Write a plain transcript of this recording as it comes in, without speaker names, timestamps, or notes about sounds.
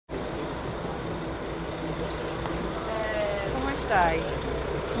say?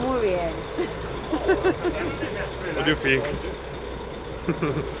 Muy bien. What do you think?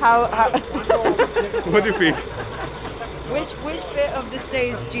 How What do you think? which bit of the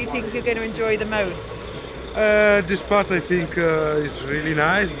stage do you think you're going to enjoy the most? This part I think is really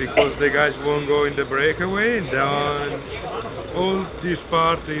nice because the guys won't go in the breakaway. And then all this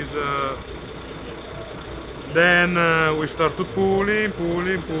part is. Then we start to pulling.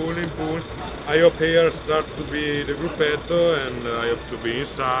 I hope here start to be the gruppetto, and I hope to be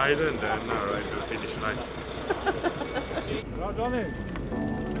inside, and then arrive to the finish line. Well done,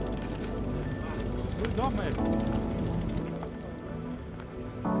 Good job, mate.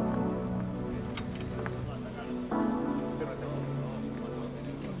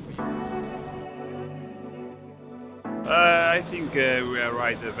 I think we are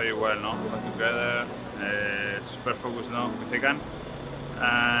right very well now, together, super focused now with Egan,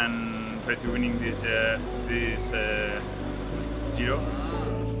 and try to winning this Giro.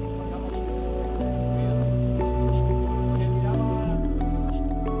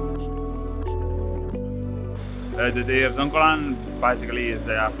 The day of Zoncolan basically is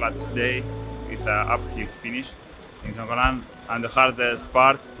the flattest day with an uphill finish in Zoncolan, and the hardest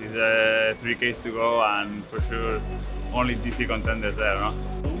part is 3 Ks to go, and for sure only DC contenders there, no?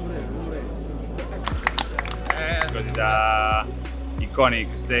 Because it's a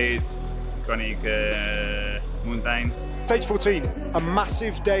iconic stage, iconic mountain. Stage 14, a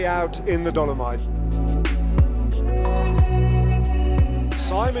massive day out in the Dolomite.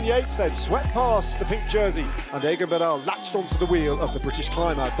 Simon Yates then swept past the pink jersey, and Egan Bernal latched onto the wheel of the British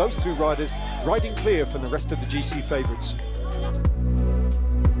climber. Those two riders riding clear from the rest of the GC favourites.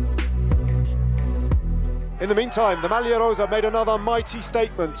 In the meantime, the Maglia Rosa made another mighty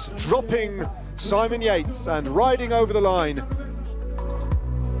statement, dropping Simon Yates and riding over the line.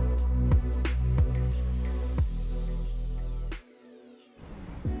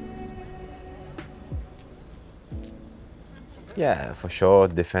 Yeah, for sure,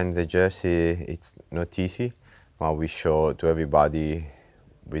 defend the jersey, it's not easy, but we showed to everybody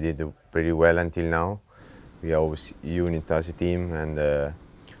we did pretty well until now. We are always unit as a team, and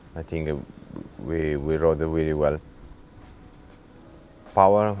I think we rode really well.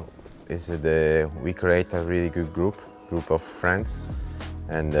 Power is we create a really good group of friends,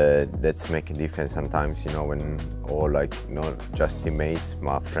 and that's make a difference sometimes, you know, when all like not just teammates,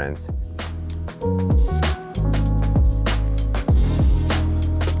 but friends.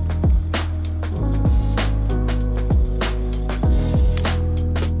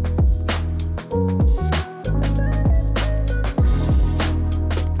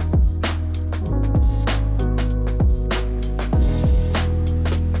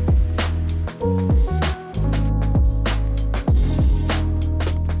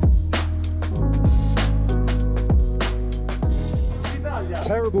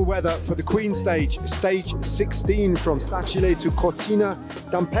 Terrible weather for the Queen stage, stage 16 from Sacile to Cortina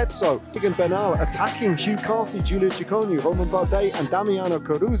d'Ampezzo. Egan Bernal attacking Hugh Carthy, Giulio Ciccone, Roman Bardet and Damiano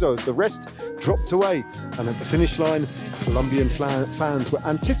Caruso as the rest dropped away. And at the finish line, Colombian fans were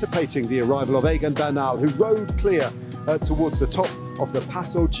anticipating the arrival of Egan Bernal, who rode clear towards the top of the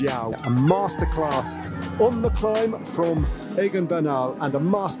Passo Giao. A masterclass on the climb from Egan Bernal and a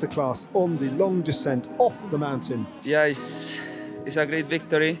masterclass on the long descent off the mountain. Yeah, it's a great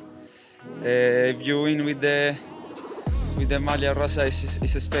victory. If you win with the Maglia Rosa,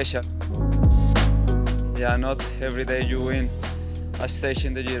 it's special. Yeah, not every day you win a stage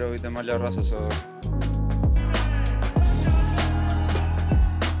in the Giro with the Maglia Rosa, so.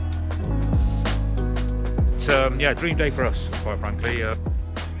 It's yeah, dream day for us, quite frankly.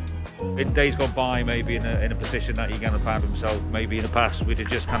 In days gone by, maybe in a position that Egan had found himself, maybe in the past, we'd have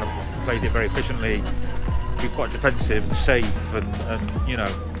just kind of played it very efficiently, be quite defensive and safe, and you know,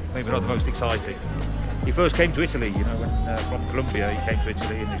 maybe not the most exciting. He first came to Italy, you know, when, from Colombia. He came to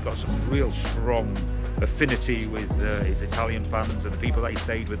Italy, and he's got some real strong affinity with his Italian fans and the people that he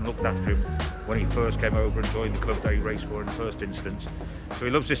stayed with and looked after him when he first came over and joined the club that he raced for in the first instance. So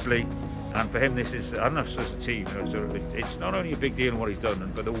he loves Italy, and for him this is, I don't know, as a team, you know, so it's not only a big deal in what he's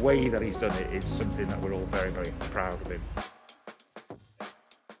done, but the way that he's done it is something that we're all very, very proud of him.